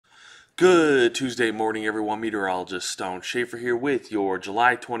Good Tuesday morning, everyone. Meteorologist Stone Schaefer here with your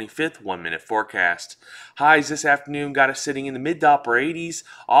July 25th 1 minute forecast. Highs this afternoon got us sitting in the mid to upper 80s,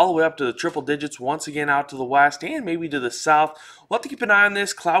 all the way up to the triple digits once again out to the west and maybe to the south. We'll have to keep an eye on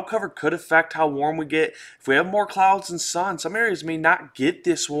this. Cloud cover could affect how warm we get. If we have more clouds and sun, some areas may not get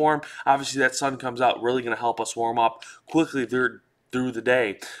this warm. Obviously, that sun comes out, really going to help us warm up quickly through the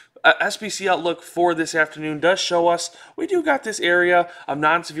day. SPC outlook for this afternoon does show us we do got this area of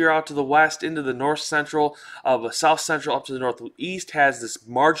non-severe out to the west into the north central, of south central up to the northeast has this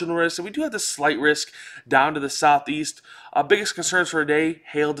marginal risk, and we do have this slight risk down to the southeast. Biggest concerns for today: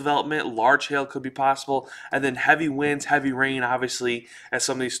 hail development, large hail could be possible, and then heavy winds, heavy rain, obviously, as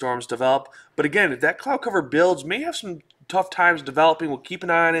some of these storms develop. But again, if that cloud cover builds, may have some tough times developing. We'll keep an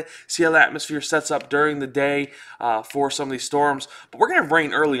eye on it, see how the atmosphere sets up during the day for some of these storms. But we're going to have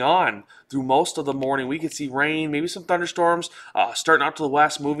rain early on through most of the morning. We could see rain, maybe some thunderstorms starting out to the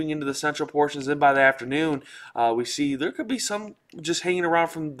west, moving into the central portions. Then by the afternoon, we see there could be some just hanging around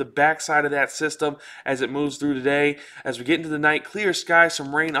from the backside of that system as it moves through today. As we get into the night, clear sky,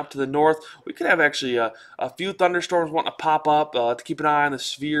 some rain up to the north. We could have actually a few thunderstorms wanting to pop up to keep an eye on the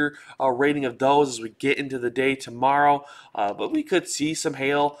severe rating of those as we get into the day tomorrow. But we could see some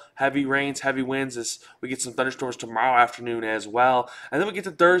hail, heavy rains, heavy winds as we get some thunderstorms tomorrow afternoon as well. And then we get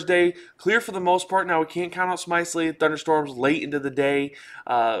to Thursday, clear for the most part. Now we can't count out some isolated thunderstorms late into the day,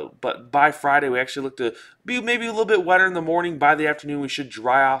 but by Friday we actually look to be maybe a little bit wetter in the morning. By the afternoon we should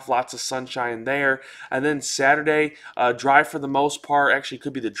dry off, lots of sunshine there. And then Saturday, dry for the most part. Actually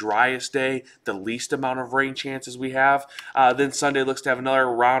could be the driest day, the least amount of rain chances we have. Then Sunday looks to have another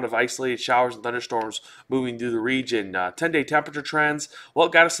round of isolated showers and thunderstorms moving through the region. 10-day temperature trends, well,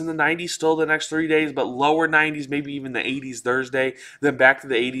 it got us in the 90s still the next 3 days, but lower 90s, maybe even the 80s Thursday, then back to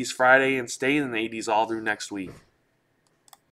the 80s Friday, and staying in the 80s all through next week.